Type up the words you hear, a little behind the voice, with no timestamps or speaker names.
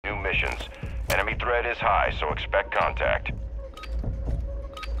missions. Enemy threat is high, so expect contact.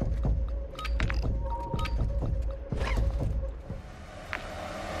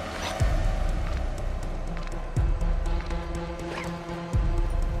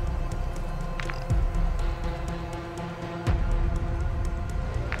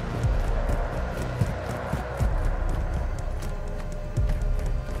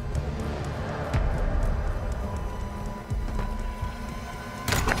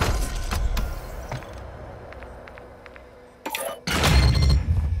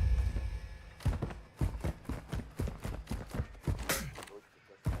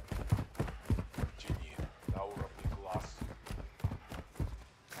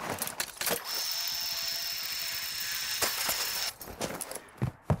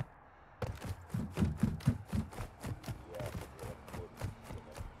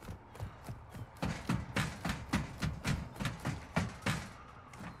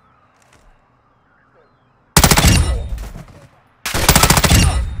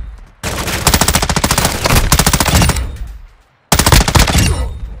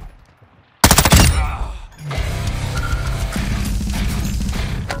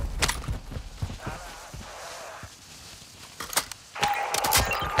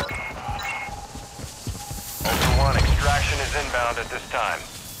 Inbound at this time.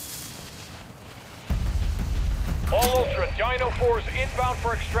 All Ultra, Dino 4's inbound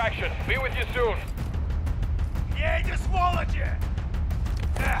for extraction. Be with you soon. Едешь, сволочи!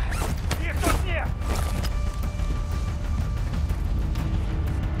 Их тут нет!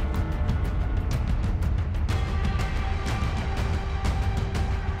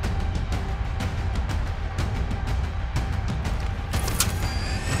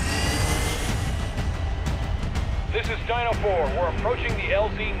 This is Dino 4. We're approaching the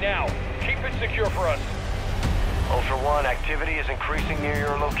LZ now. Keep it secure for us. Ultra One, activity is increasing near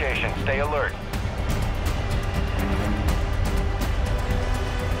your location. Stay alert.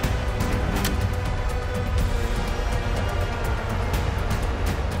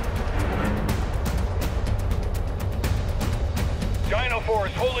 Dino 4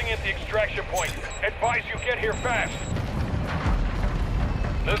 is holding at the extraction point. Advise you get here fast.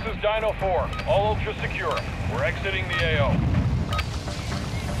 This is Dino 4. All Ultra secure. We're exiting the AO.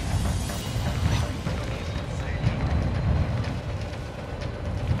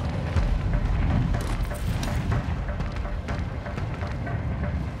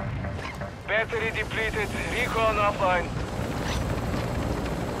 Battery depleted. Recon offline.